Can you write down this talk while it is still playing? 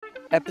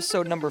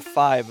episode number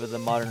 5 of the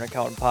Modern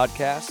Accountant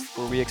Podcast,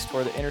 where we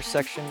explore the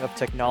intersection of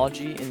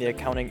technology in the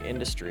accounting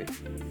industry.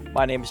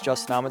 My name is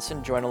Justin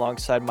Amundsen, joined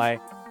alongside my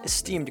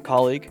esteemed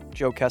colleague,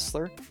 Joe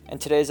Kessler, and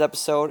today's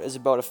episode is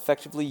about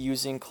effectively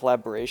using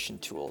collaboration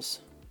tools.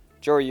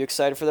 Joe, are you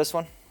excited for this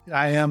one?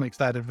 I am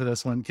excited for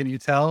this one. Can you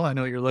tell? I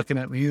know you're looking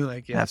at me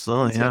like, yes,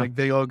 absolutely. He's got a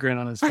big old grin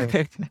on his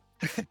face.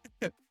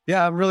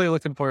 Yeah, I'm really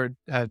looking forward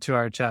to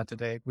our chat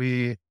today.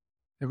 We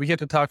get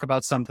to talk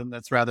about something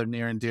that's rather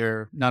near and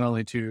dear, not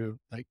only to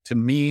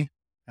me,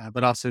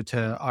 but also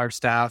to our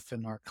staff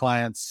and our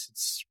clients.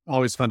 It's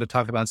always fun to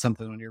talk about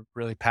something when you're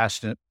really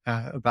passionate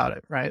about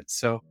it, right?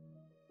 So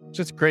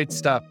just great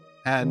stuff.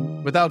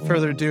 And without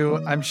further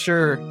ado, I'm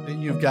sure that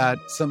you've got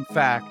some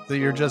fact that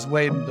you're just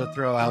waiting to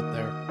throw out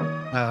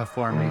there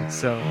for me.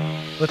 So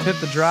let's hit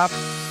the drop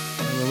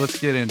and let's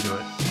get into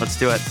it. Let's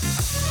do it.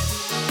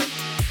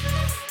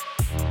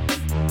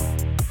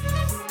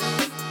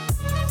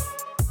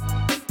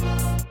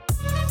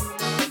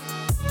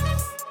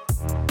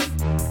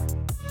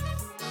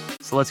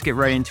 So let's get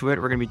right into it.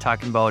 We're going to be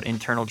talking about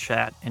internal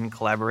chat and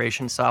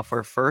collaboration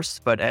software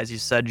first. But as you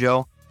said,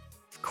 Joe,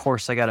 of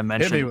course, I got to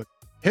mention.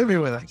 Hit me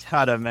with it. I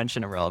got to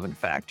mention a relevant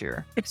fact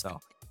here. So,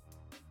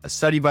 a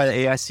study by the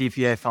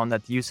AICPA found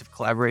that the use of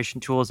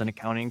collaboration tools in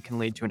accounting can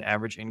lead to an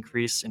average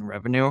increase in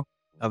revenue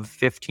of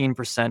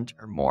 15%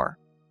 or more.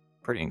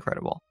 Pretty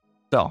incredible.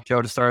 So,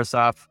 Joe, to start us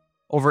off,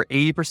 over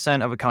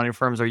 80% of accounting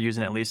firms are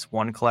using at least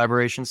one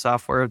collaboration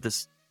software.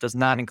 This does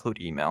not include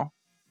email.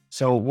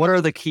 So what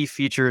are the key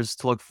features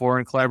to look for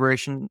in a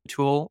collaboration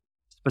tool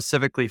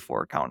specifically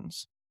for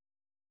accountants?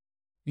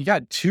 You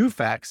got 2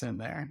 facts in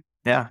there.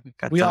 Yeah.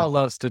 We all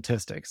love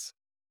statistics.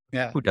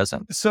 Yeah. Who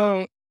doesn't?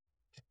 So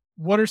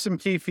what are some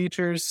key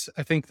features?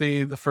 I think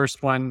the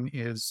first one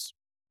is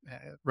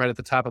right at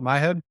the top of my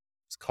head.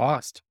 It's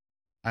cost.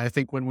 I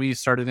think when we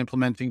started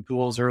implementing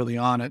tools early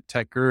on at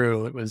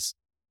TechGuru, it was,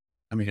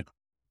 if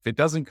it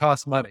doesn't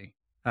cost money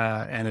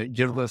and it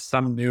gives us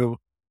some new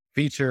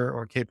feature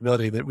or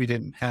capability that we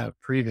didn't have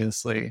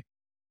previously,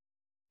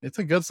 it's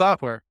a good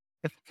software.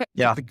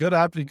 Yeah. It's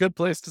a good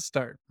place to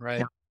start, right?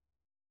 Yeah.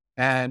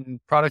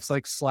 And products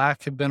like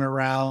Slack have been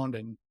around,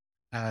 and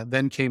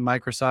then came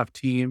Microsoft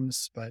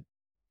Teams, but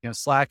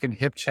Slack and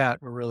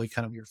HipChat were really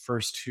kind of your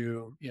first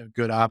 2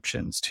 good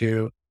options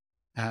to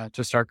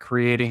start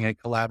creating a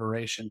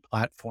collaboration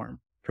platform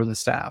for the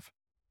staff.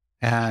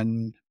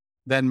 And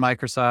then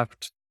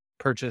Microsoft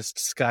purchased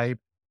Skype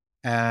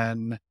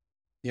and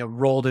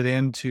rolled it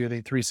into the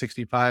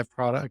 365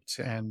 product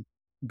and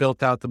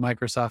built out the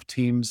Microsoft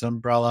Teams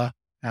umbrella.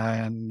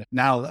 And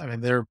now,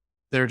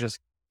 they're just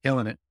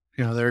killing it.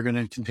 They're going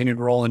to continue to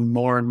roll in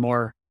more and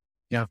more,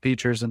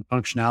 features and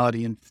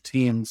functionality into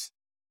Teams.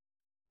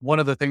 One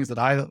of the things that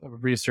I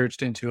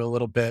researched into a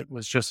little bit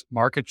was just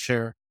market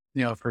share,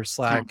 for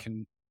Slack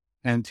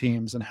and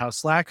Teams, and how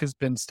Slack has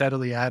been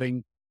steadily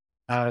adding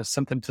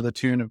something to the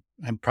tune of,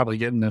 I'm probably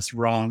getting this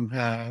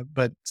wrong,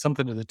 but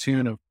something to the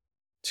tune of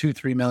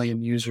 2-3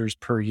 million users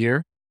per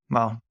year.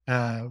 Wow.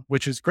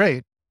 Which is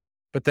great.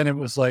 But then it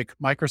was like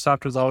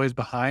Microsoft was always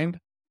behind.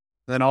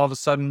 Then all of a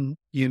sudden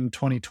in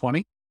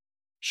 2020,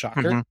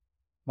 shocker,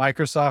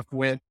 Microsoft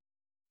went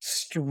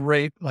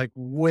straight,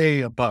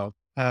 way above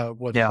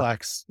what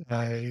Slack's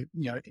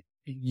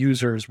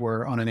users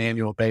were on an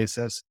annual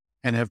basis,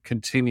 and have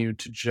continued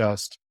to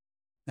just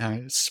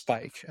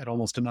spike at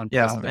almost an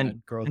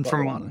unprecedented growth. And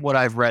from what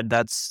I've read,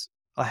 that's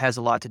has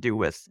a lot to do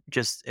with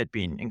just it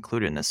being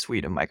included in the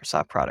suite of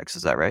Microsoft products.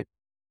 Is that right?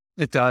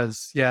 It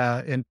does.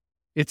 Yeah. And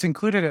it's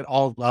included at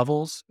all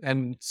levels.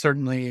 And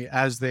certainly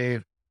as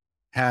they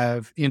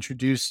have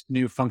introduced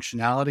new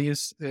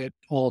functionalities, it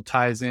all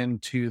ties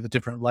into the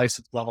different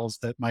license levels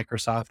that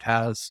Microsoft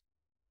has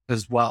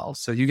as well.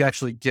 So you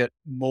actually get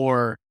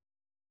more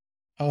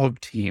of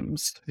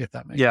Teams, if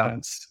that makes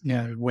sense,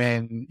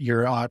 when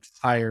you're on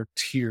higher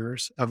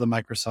tiers of the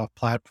Microsoft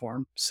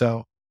platform.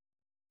 So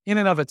in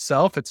and of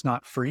itself, it's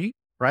not free,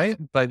 right?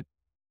 But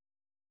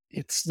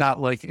it's not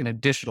like an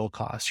additional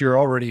cost. You're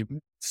already,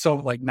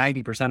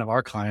 90% of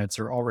our clients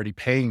are already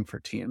paying for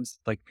Teams.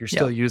 Like you're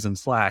still using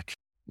Slack.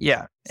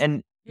 Yeah.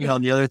 And,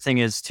 the other thing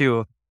is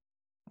too,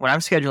 when I'm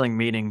scheduling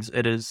meetings,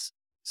 it is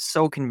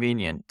so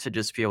convenient to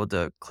just be able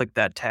to click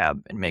that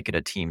tab and make it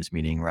a Teams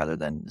meeting rather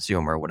than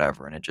Zoom or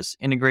whatever. And it just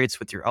integrates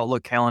with your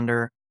Outlook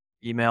calendar,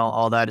 email,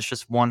 all that. It's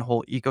just one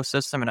whole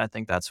ecosystem. And I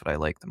think that's what I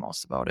like the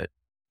most about it.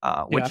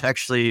 Which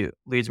actually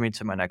leads me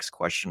to my next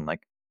question.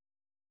 Like,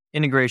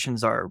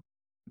 integrations are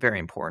very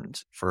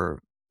important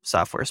for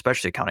software,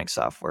 especially accounting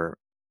software.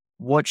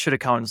 What should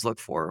accountants look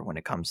for when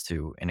it comes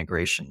to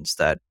integrations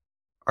that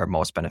are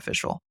most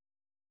beneficial?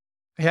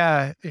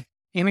 Yeah,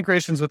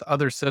 integrations with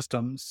other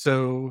systems.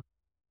 So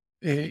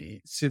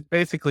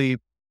basically,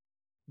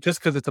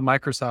 just because it's a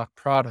Microsoft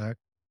product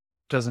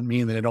doesn't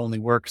mean that it only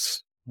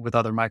works with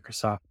other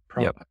Microsoft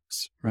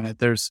products, right?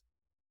 There's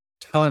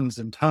tons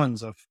and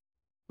tons of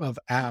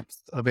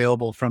apps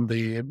available from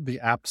the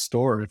app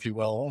store, if you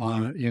will,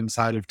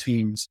 inside of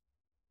Teams,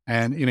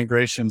 and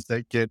integrations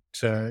that get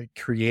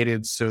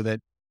created so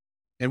that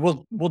And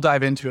we'll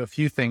dive into a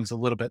few things a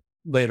little bit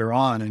later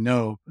on, I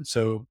know.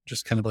 So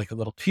just kind of like a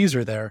little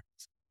teaser there.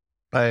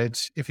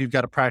 But if you've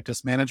got a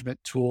practice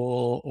management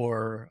tool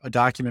or a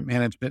document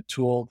management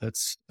tool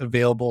that's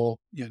available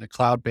in a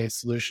cloud-based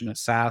solution, a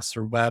SaaS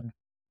or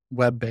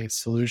web-based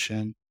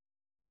solution,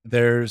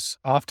 there's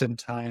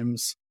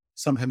oftentimes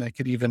something that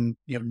could even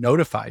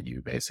notify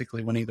you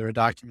basically when either a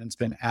document's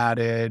been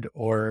added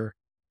or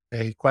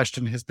a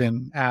question has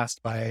been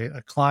asked by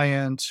a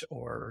client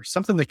or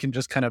something that can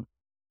just kind of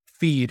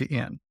feed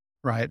in,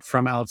 right,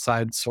 from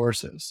outside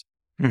sources.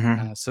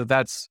 Mm-hmm. So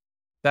that's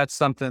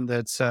something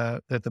that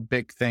the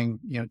big thing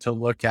to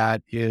look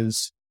at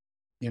is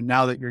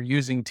now that you're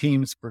using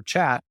Teams for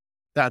chat,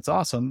 that's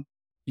awesome.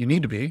 You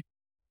need to be,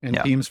 and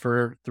Teams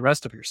for the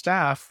rest of your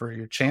staff for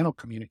your channel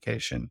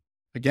communication.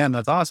 Again,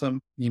 that's awesome.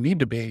 You need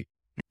to be,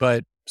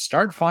 but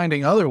start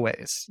finding other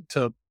ways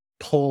to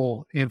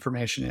pull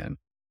information in.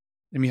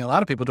 I mean, a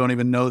lot of people don't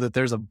even know that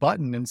there's a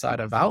button inside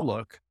of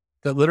Outlook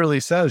that literally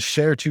says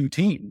share to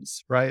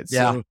teams, right?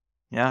 So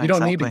you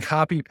don't need to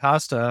copy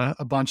pasta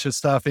a bunch of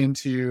stuff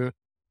into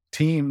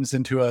Teams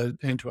into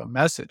a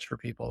message for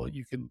people.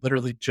 You can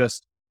literally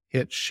just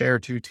hit share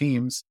to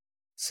teams,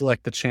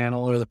 select the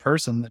channel or the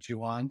person that you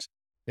want.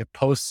 It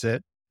posts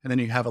it, and then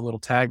you have a little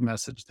tag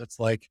message that's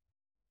like,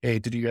 hey,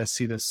 did you guys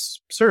see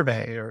this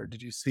survey, or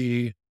did you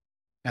see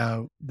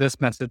this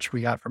message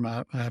we got from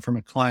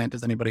a client?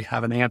 Does anybody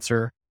have an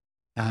answer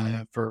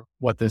for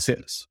what this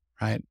is?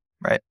 Right.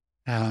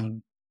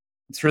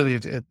 It's really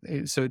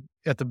so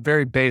at the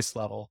very base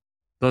level,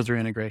 those are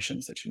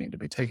integrations that you need to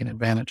be taking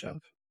advantage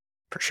of.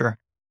 For sure.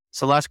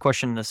 So last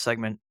question in this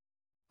segment,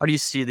 how do you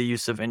see the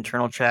use of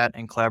internal chat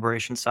and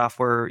collaboration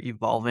software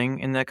evolving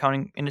in the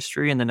accounting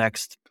industry in the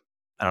next,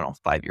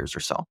 5 years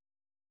or so?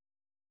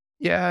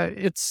 Yeah,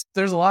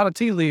 there's a lot of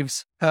tea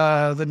leaves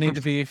that need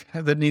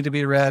to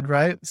be read,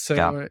 right?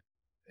 So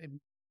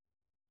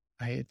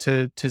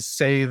to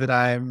say that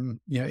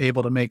I'm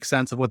able to make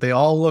sense of what they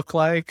all look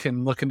like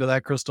and look into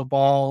that crystal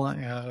ball,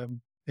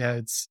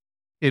 it's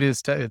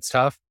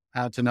tough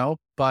to know,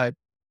 but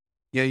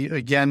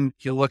again,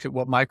 you look at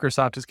what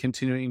Microsoft is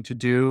continuing to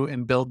do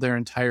and build their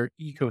entire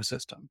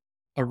ecosystem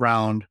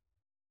around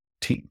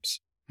Teams.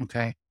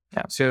 Okay.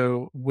 Yeah.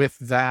 So with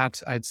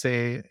that, I'd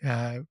say,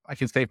 I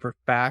can say for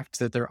fact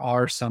that there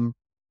are some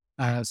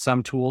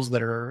tools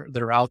that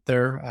are out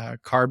there.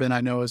 Carbon, I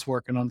know, is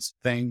working on some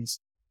things.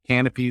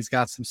 Canopy's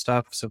got some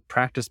stuff. So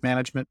practice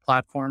management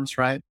platforms,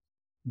 right,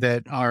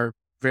 that are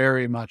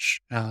very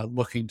much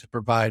looking to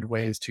provide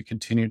ways to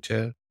continue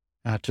to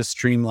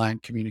streamline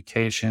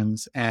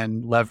communications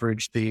and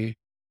leverage the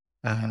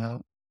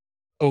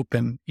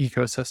open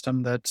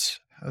ecosystem that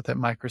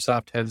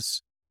Microsoft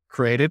has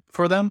created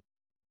for them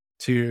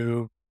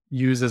to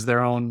use as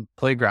their own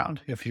playground,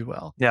 if you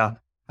will. Yeah.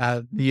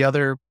 The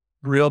other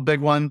real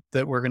big one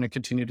that we're going to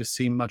continue to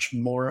see much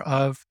more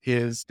of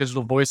is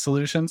digital voice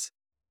solutions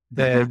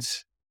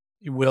that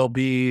will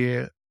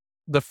be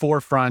the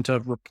forefront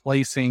of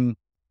replacing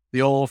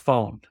the old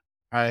phone,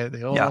 right?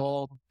 The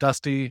old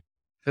dusty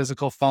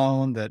physical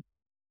phone that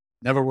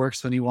never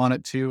works when you want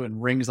it to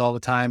and rings all the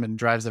time and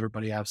drives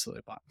everybody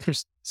absolutely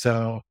bonkers.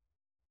 So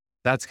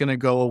that's going to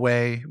go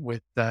away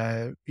with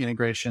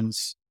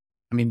integrations.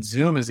 I mean,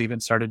 Zoom has even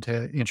started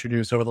to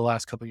introduce over the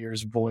last couple of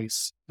years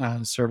voice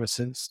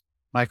services.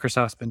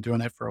 Microsoft's been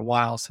doing it for a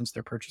while since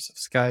their purchase of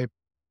Skype.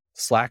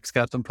 Slack's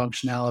got some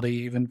functionality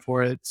even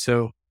for it.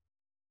 So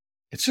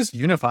it's just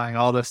unifying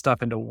all this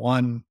stuff into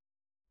one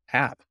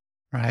app,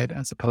 right?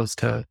 As opposed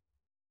to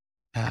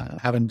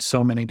having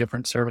so many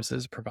different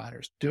services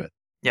providers do it.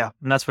 Yeah.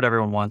 And that's what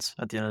everyone wants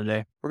at the end of the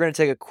day. We're going to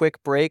take a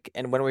quick break.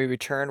 And when we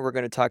return, we're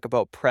going to talk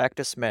about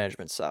practice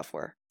management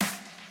software.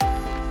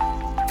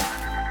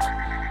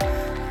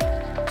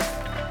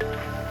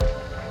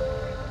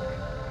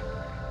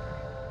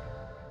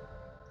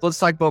 Let's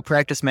talk about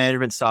practice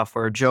management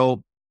software.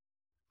 Joe,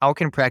 how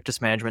can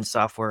practice management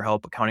software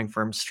help accounting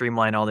firms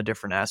streamline all the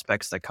different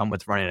aspects that come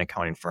with running an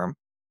accounting firm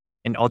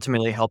and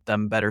ultimately help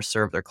them better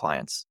serve their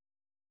clients?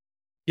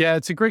 Yeah,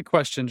 it's a great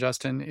question,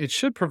 Justin. It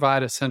should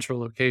provide a central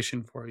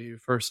location for you,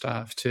 first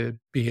off, to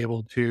be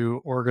able to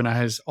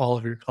organize all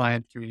of your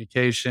client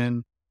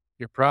communication,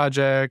 your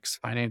projects,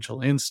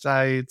 financial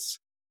insights,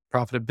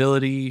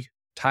 profitability,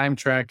 time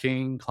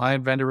tracking,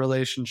 client vendor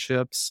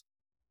relationships.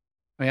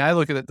 I mean, I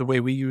look at it the way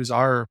we use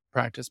our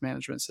practice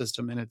management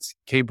system, and it's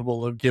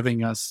capable of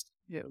giving us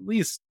at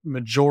least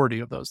majority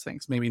of those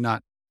things, maybe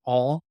not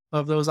all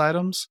of those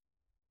items,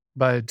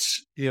 but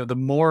the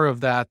more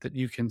of that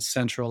you can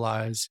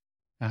centralize,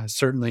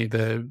 certainly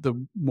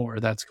the more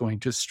that's going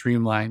to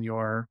streamline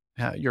your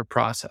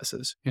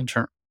processes in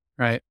turn,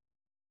 right?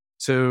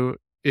 So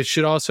it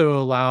should also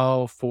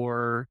allow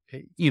for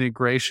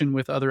integration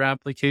with other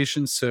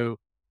applications. So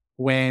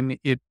when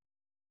it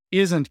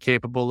isn't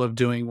capable of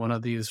doing one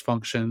of these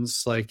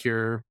functions, like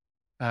your,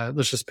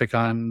 let's just pick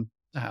on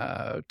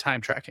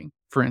time tracking,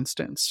 for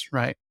instance,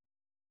 right?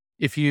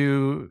 If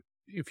you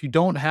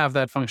don't have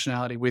that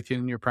functionality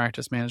within your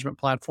practice management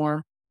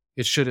platform,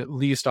 it should at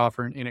least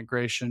offer an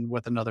integration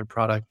with another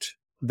product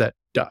that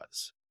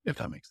does, if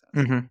that makes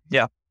sense. Mm-hmm.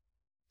 Yeah.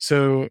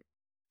 So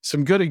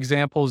some good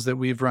examples that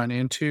we've run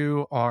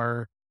into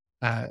are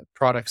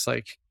products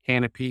like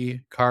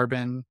Canopy,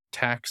 Carbon,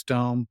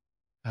 TaxDome,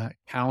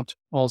 Count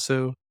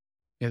also.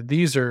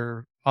 These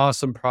are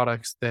awesome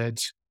products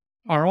that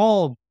are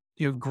all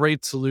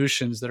great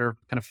solutions that are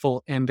kind of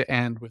full end to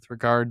end with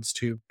regards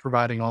to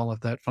providing all of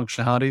that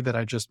functionality that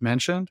I just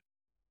mentioned.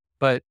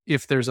 But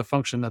if there's a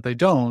function that they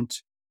don't,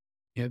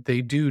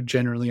 they do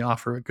generally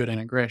offer a good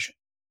integration.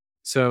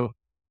 So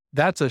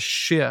that's a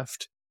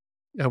shift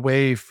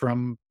away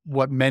from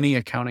what many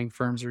accounting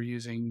firms are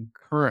using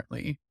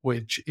currently,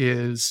 which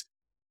is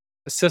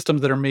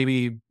systems that are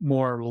maybe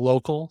more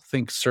local,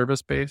 think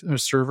service based or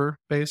server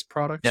based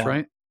products, Yeah.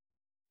 right?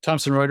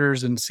 Thomson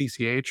Reuters and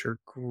CCH are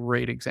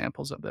great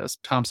examples of this.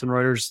 Thomson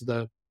Reuters is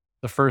the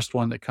first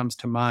one that comes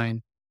to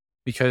mind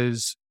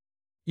because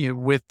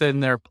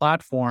within their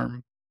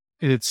platform,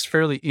 it's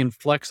fairly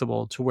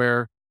inflexible to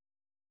where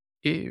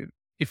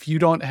if you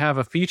don't have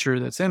a feature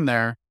that's in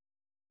there,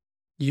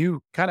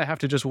 you kind of have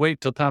to just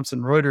wait till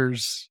Thomson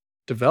Reuters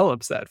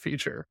develops that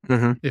feature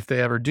Mm-hmm. if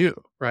they ever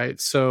do, right?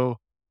 So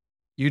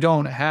you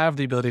don't have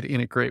the ability to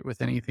integrate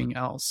with anything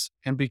else.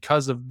 And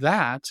because of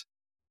that,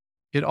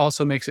 it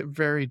also makes it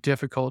very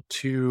difficult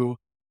to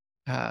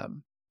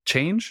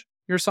change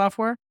your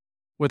software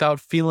without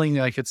feeling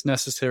like it's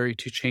necessary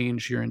to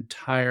change your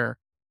entire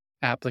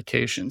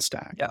application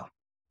stack. Yeah.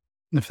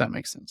 If that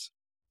makes sense.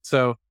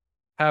 So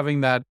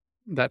having that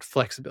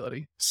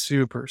flexibility,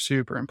 super,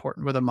 super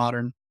important with a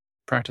modern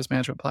practice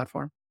management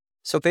platform.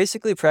 So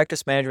basically,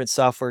 practice management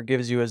software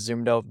gives you a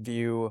zoomed out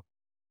view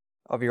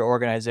of your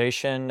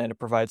organization and it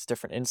provides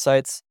different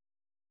insights.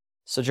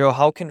 So, Joe,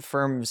 how can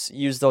firms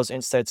use those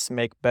insights to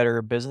make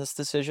better business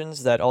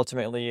decisions that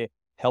ultimately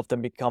help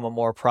them become a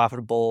more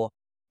profitable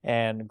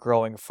and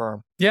growing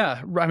firm?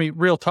 Yeah, I mean,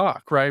 real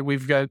talk, right?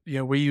 We've got,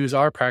 we use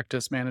our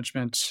practice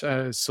management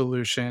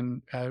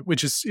solution,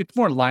 which it's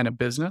more line of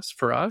business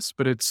for us,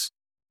 but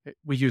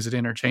we use it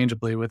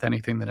interchangeably with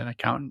anything that an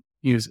accountant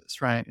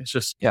uses, right? It's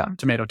just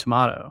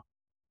tomato.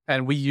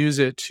 And we use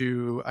it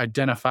to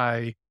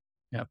identify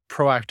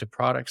proactive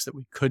products that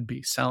we could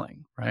be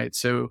selling, right?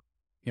 So,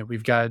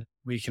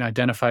 we can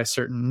identify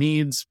certain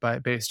needs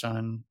based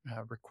on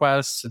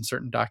requests and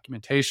certain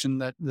documentation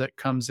that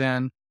comes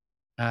in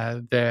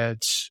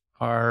that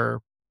are,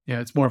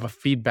 it's more of a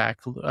feedback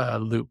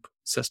loop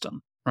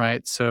system,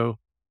 right? So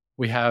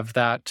we have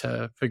that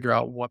to figure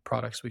out what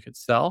products we could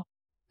sell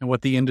and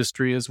what the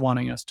industry is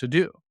wanting us to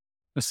do.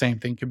 The same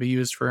thing could be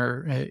used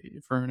for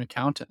an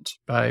accountant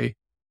by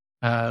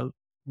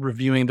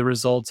reviewing the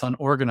results on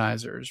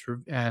organizers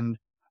and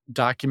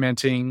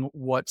documenting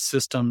what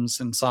systems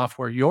and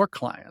software your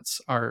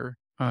clients are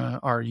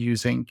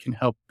using can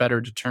help better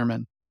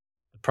determine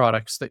the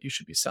products that you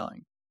should be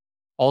selling.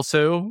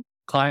 Also,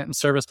 client and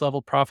service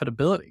level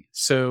profitability.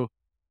 So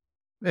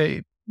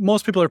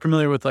most people are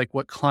familiar with like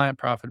what client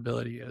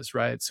profitability is,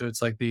 right? So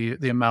it's like the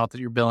amount that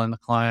you're billing the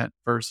client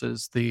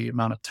versus the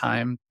amount of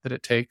time that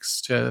it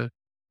takes to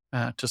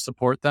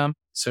support them.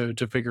 So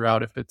to figure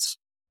out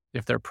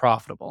if they're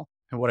profitable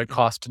and what it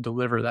costs to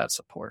deliver that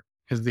support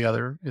is the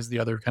other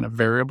kind of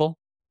variable.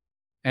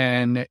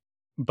 But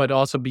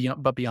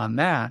beyond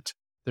that,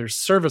 there's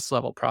service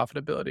level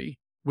profitability,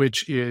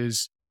 which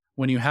is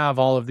when you have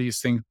all of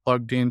these things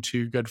plugged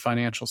into good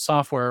financial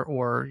software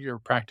or your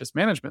practice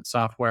management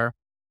software,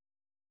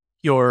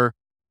 you're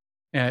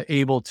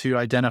able to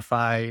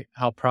identify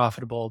how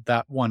profitable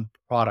that one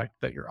product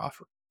that you're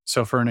offering.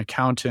 So for an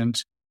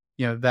accountant,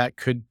 that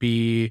could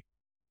be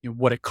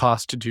what it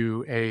costs to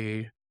do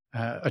a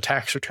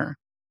tax return.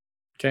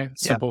 Okay,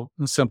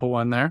 simple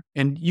one there.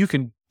 And you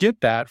can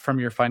get that from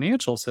your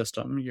financial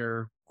system,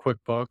 your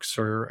QuickBooks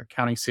or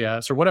Accounting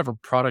CS or whatever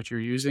product you're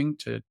using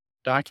to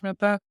document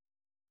that.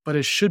 But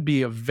it should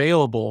be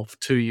available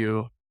to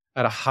you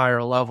at a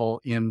higher level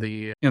in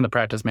the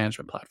practice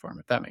management platform,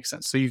 if that makes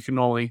sense. So you can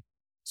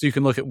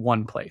look at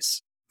one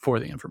place for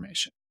the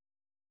information.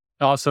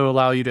 It also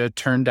allow you to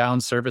turn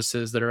down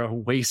services that are a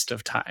waste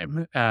of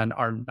time and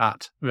are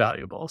not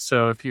valuable.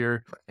 So if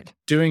you're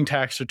doing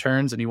tax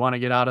returns and you want to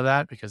get out of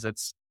that because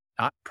it's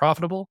not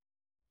profitable,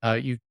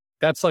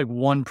 that's like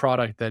one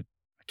product that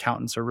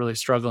accountants are really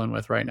struggling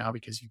with right now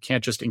because you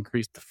can't just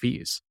increase the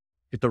fees.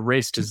 The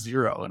race to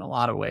zero in a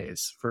lot of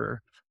ways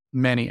for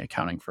many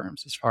accounting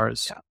firms as far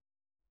as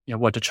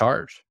what to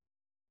charge.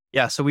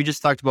 Yeah. So we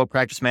just talked about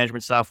practice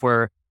management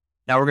software.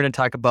 Now we're going to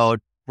talk about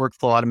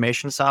workflow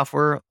automation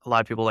software. A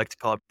lot of people like to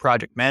call it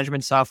project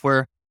management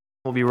software.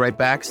 We'll be right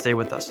back. Stay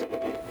with us.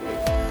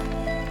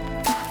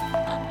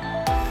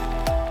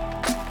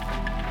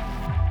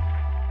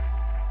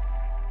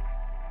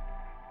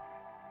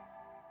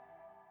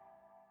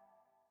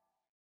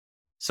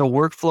 So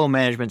workflow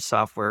management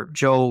software.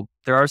 Joe,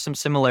 there are some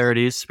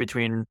similarities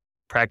between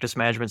practice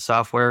management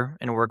software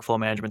and workflow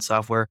management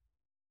software.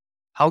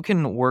 How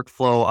can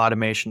workflow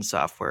automation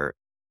software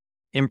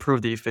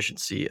improve the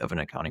efficiency of an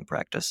accounting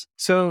practice?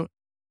 So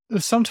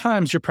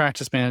sometimes your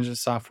practice management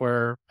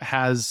software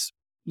has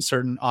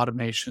certain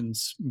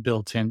automations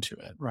built into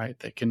it, right?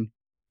 That can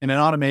And an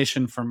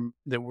automation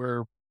that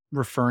we're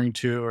referring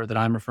to, or that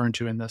I'm referring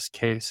to in this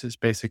case, is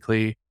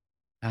basically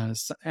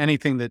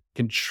anything that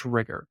can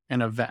trigger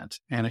an event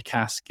and a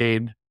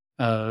cascade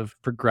of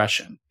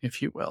progression,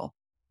 if you will,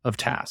 of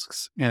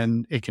tasks.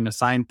 And it can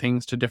assign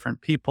things to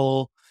different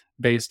people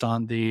based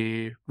on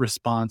the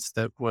response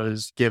that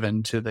was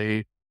given to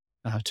the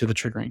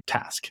triggering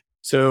task.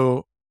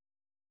 So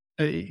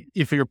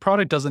if your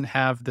product doesn't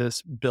have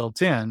this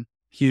built in,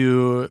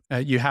 you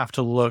have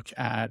to look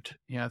at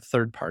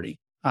third party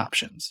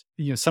options.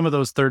 Some of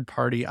those third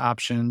party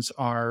options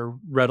are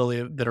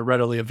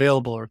readily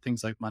available are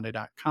things like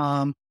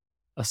Monday.com,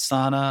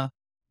 Asana,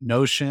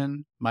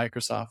 Notion,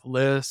 Microsoft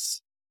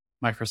Lists,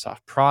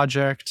 Microsoft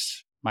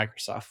Project,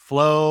 Microsoft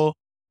Flow.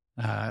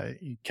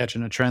 You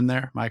catching a trend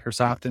there?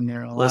 Microsoft in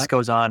there a lot. List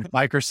goes on.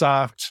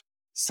 Microsoft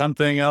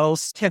something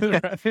else.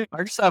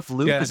 Microsoft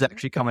Loop is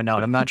actually coming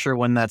out. I'm not sure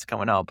when that's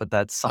coming out, but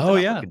that's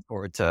something I'm looking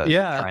forward to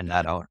trying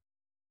that out.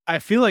 I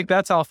feel like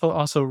that's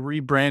also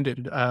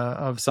rebranded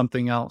of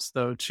something else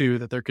though too,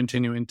 that they're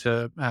continuing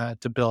to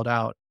build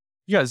out.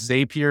 You got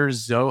Zapier,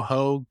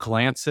 Zoho,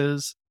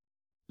 Glances.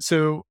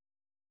 So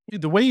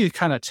the way you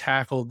kind of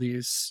tackle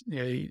these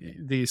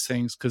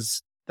things,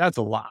 because that's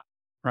a lot,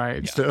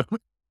 right? Yeah. So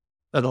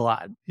that's a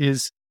lot,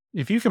 is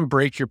if you can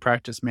break your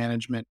practice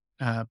management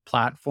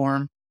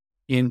platform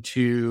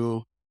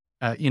into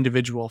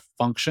individual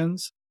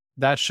functions,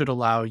 that should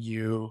allow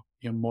you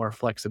more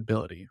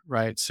flexibility,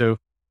 right? So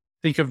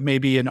think of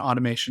maybe an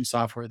automation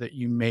software that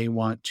you may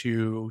want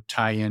to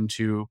tie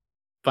into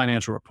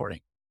financial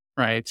reporting,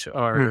 right?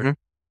 Or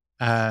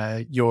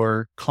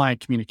your client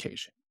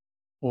communication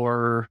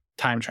or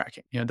time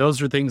tracking.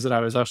 Those are things that I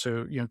was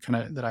also,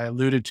 that I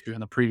alluded to in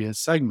the previous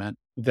segment,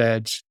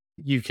 that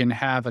you can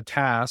have a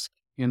task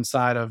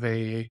inside of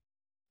a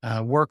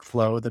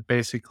workflow that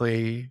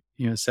basically,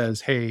 says,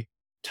 hey,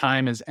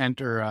 client has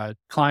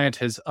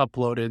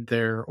uploaded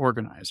their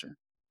organizer,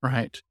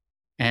 right?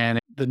 And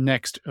the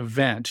next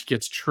event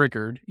gets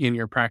triggered in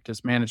your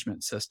practice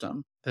management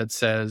system that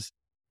says,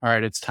 all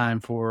right, it's time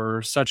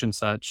for such and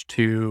such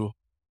to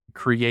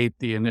create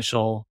the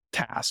initial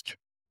task.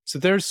 So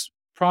there's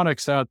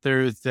products out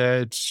there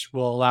that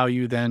will allow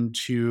you then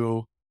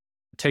to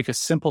take a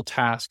simple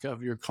task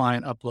of your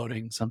client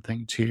uploading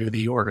something to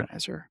the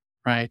organizer,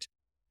 right?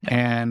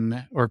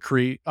 Or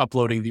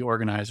uploading the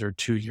organizer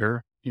to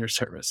your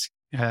service.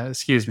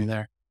 Excuse me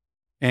there.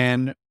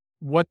 And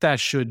what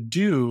that should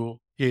do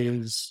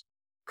is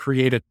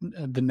create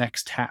the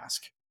next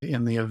task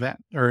in the event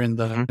or in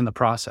the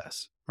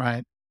process,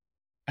 right?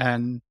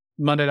 And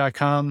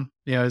Monday.com,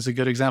 is a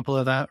good example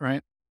of that,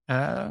 right?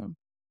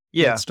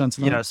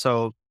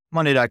 So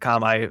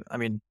Monday.com, I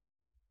mean,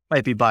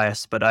 might be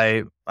biased, but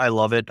I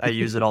love it. I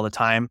use it all the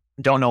time.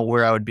 Don't know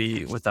where I would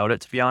be without it,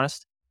 to be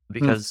honest,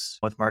 because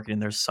with marketing,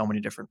 there's so many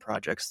different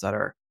projects that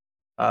are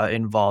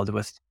involved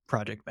with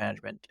project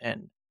management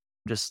and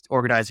just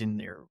organizing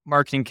your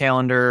marketing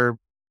calendar,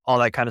 all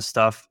that kind of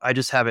stuff. I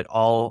just have it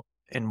all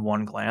in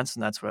one glance,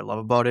 and that's what I love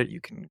about it. You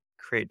can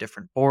create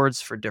different boards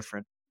for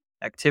different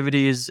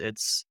activities.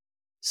 It's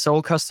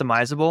so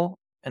customizable,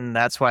 and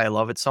that's why I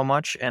love it so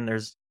much. And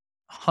there's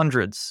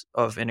hundreds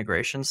of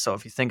integrations. So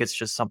if you think it's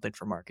just something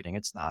for marketing,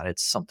 it's not.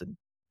 It's something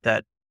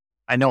that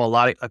I know a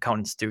lot of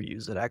accountants do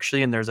use it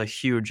actually, and there's a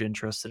huge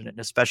interest in it,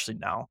 especially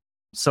now.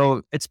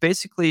 So it's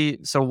basically,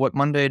 what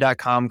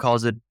Monday.com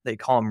calls it, they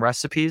call them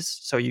recipes.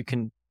 So you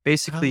can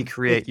basically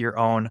create your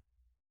own,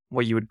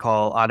 what you would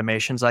call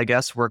automations, I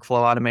guess,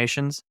 workflow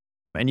automations,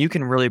 and you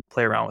can really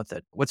play around with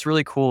it. What's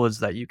really cool is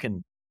that you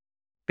can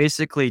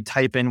basically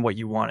type in what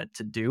you want it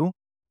to do.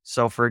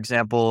 So for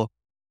example,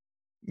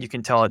 you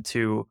can tell it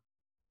to,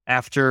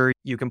 after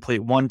you complete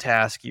one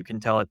task, you can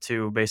tell it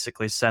to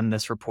basically send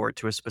this report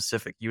to a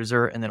specific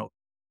user, and it'll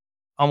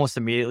almost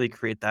immediately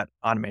create that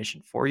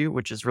automation for you,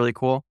 which is really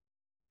cool.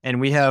 And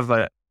we have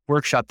a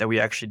workshop that we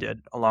actually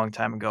did a long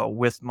time ago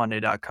with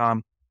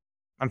Monday.com.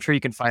 I'm sure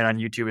you can find it on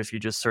YouTube if you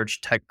just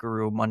search Tech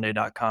Guru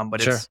Monday.com,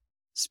 but It's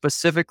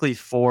specifically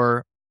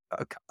for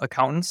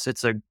accountants.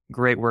 It's a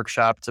great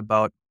workshop. It's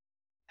about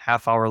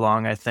half hour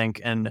long, I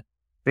think. And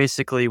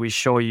basically we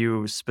show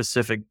you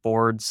specific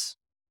boards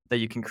that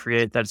you can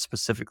create that's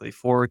specifically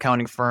for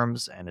accounting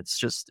firms. And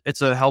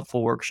it's a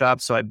helpful workshop.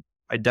 So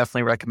I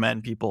definitely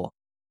recommend people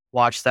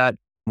watch that.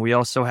 We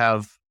also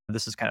have,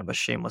 this is kind of a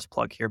shameless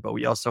plug here, but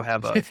we also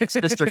have a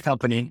sister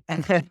company.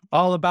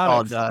 All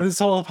about it. This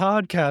whole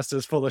podcast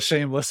is full of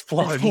shameless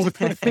plugs.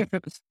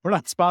 We're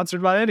not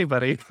sponsored by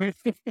anybody.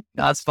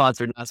 Not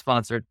sponsored.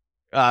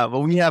 But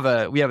we have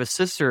a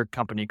sister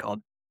company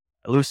called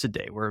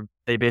Elucidate, where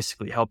they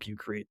basically help you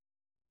create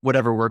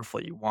whatever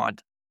workflow you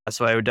want.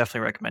 So I would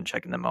definitely recommend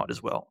checking them out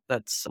as well.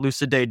 That's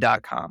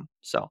elucidate.com.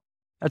 So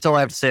that's all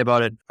I have to say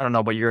about it. I don't know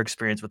about your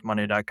experience with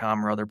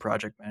Monday.com or other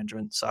project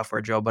management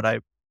software, Joe, but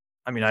I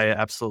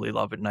absolutely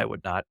love it, and I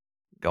would not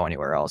go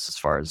anywhere else as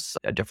far as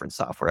a different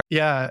software.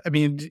 Yeah. I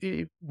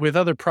mean, with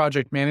other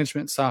project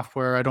management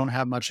software, I don't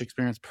have much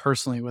experience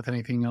personally with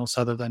anything else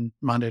other than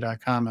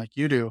Monday.com like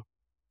you do,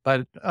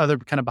 but other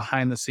kind of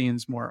behind the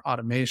scenes, more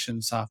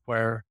automation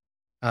software,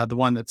 The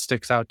one that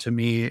sticks out to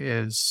me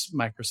is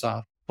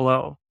Microsoft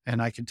Flow.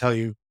 And I can tell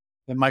you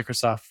that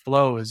Microsoft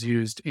Flow is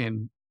used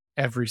in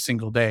every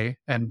single day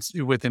and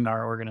within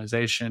our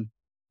organization.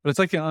 But it's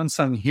like an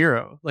unsung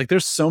hero. Like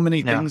there's so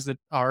many things that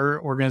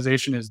our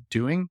organization is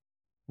doing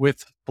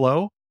with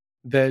Flow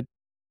that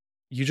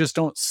you just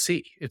don't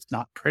see. It's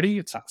not pretty.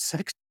 It's not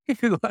sexy.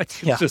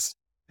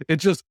 It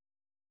just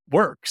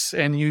works.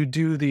 And you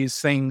do these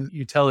things,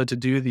 you tell it to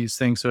do these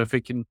things. So if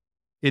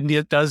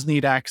it does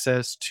need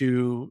access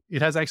to,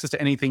 it has access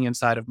to anything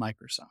inside of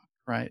Microsoft,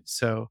 right?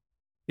 So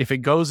if it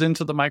goes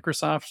into the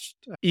Microsoft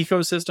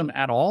ecosystem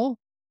at all,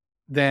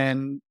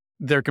 then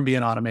there can be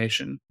an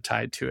automation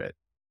tied to it.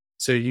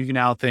 So you can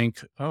now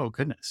think, oh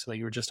goodness, well,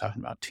 you were just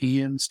talking about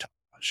Teams, talked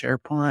about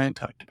SharePoint,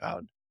 talked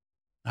about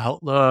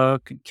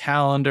Outlook and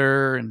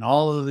Calendar and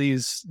all of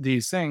these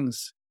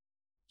things.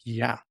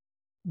 Yeah,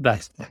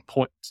 that's the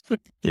point.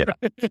 Yeah,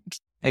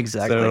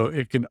 exactly. So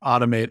it can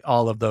automate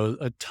all of those,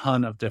 a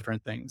ton of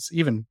different things,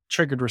 even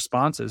triggered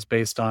responses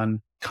based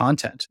on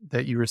content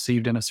that you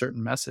received in a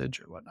certain message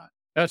or whatnot.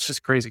 That's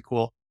just crazy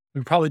cool.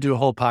 We probably do a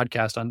whole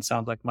podcast on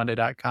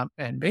soundslikemonday.com,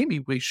 and maybe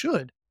we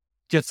should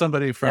get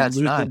somebody from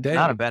Lucid Day.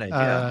 Not a bad idea.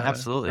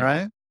 Absolutely.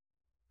 Right.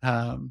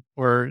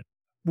 Or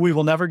we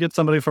will never get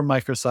somebody from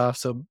Microsoft.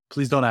 So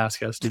please don't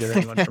ask us to get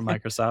anyone from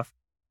Microsoft.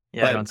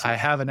 But I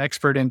have an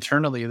expert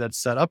internally that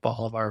set up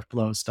all of our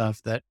Flow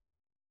stuff that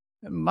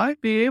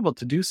might be able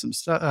to do some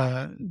stuff,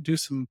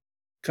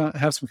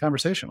 have some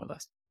conversation with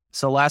us.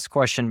 So last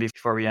question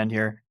before we end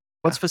here.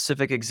 What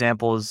specific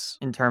examples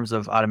in terms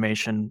of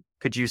automation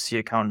could you see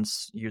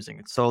accountants using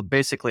it? So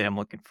basically I'm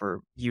looking for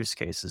use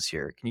cases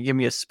here. Can you give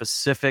me a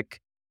specific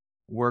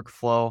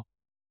workflow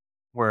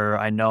where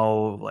I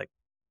know like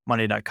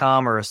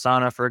Monday.com or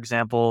Asana, for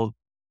example,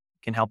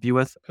 can help you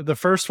with? The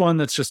first one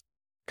that's just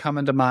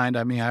coming to mind,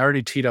 I mean, I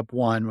already teed up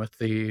one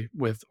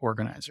with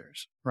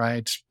organizers,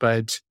 right?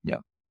 But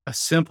a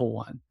simple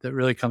one that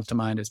really comes to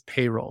mind is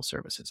payroll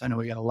services. I know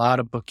we got a lot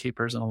of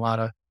bookkeepers and a lot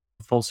of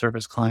full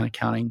service client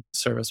accounting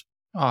service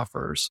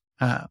offers.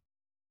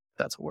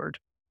 That's a word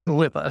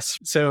with us.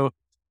 So,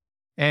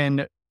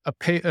 and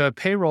a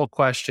payroll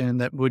question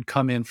that would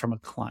come in from a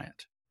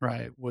client,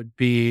 right?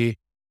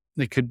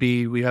 It could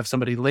be, we have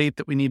somebody late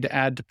that we need to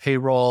add to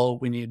payroll.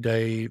 We need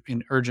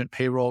an urgent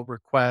payroll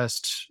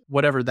request,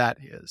 whatever that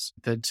is.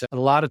 That a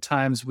lot of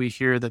times we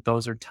hear that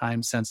those are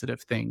time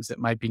sensitive things that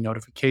might be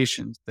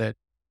notifications that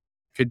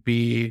could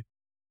be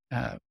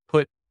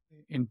put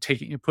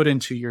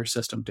into your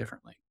system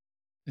differently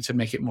to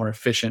make it more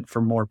efficient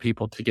for more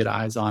people to get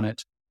eyes on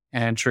it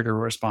and trigger a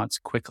response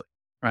quickly,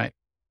 right?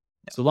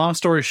 Yeah. So long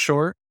story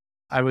short,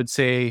 I would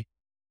say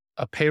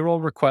a payroll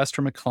request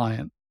from a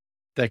client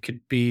that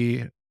could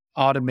be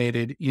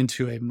automated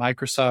into a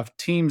Microsoft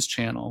Teams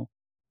channel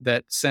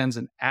that sends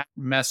an app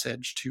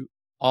message to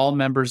all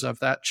members of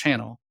that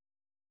channel,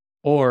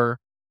 or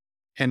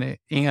an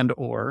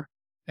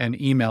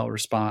email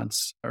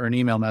response or an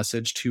email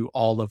message to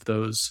all of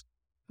those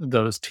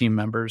team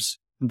members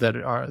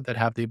that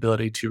have the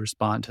ability to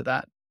respond to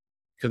that,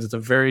 because it's a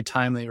very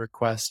timely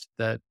request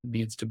that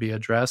needs to be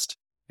addressed.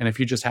 And if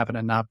you just happen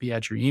to not be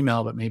at your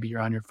email, but maybe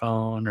you're on your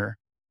phone or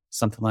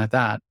something like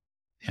that,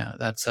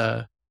 that's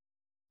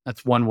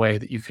one way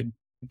that you could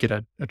get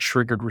a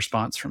triggered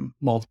response from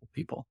multiple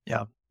people.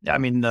 Yeah. I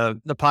mean,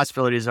 the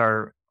possibilities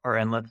are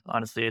endless.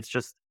 Honestly, it's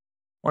just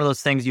one of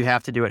those things you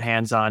have to do it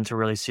hands-on to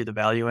really see the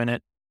value in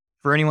it.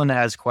 For anyone that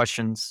has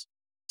questions,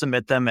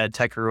 submit them at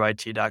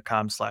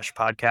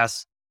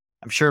techguruit.com/podcast.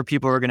 I'm sure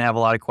people are going to have a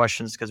lot of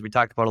questions because we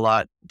talked about a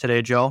lot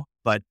today, Joe.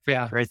 But is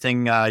there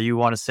anything you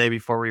want to say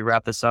before we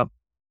wrap this up?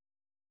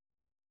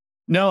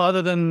 No,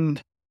 other than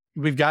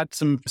we've got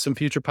some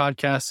future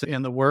podcasts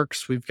in the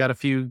works. We've got a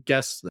few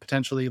guests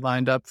potentially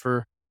lined up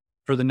for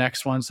the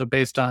next one. So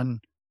based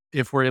on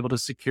if we're able to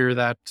secure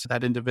that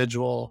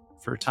individual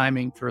for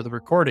timing for the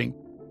recording,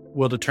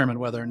 we'll determine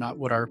whether or not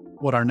what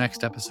our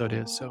next episode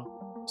is.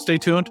 So stay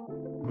tuned.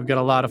 We've got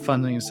a lot of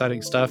fun and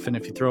exciting stuff. And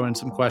if you throw in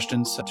some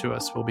questions to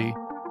us, we'll be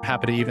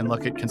happy to even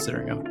look at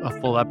considering a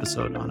full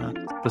episode on a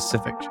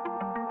specific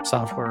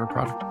software or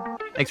product.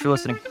 Thanks for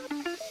listening.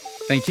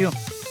 Thank you.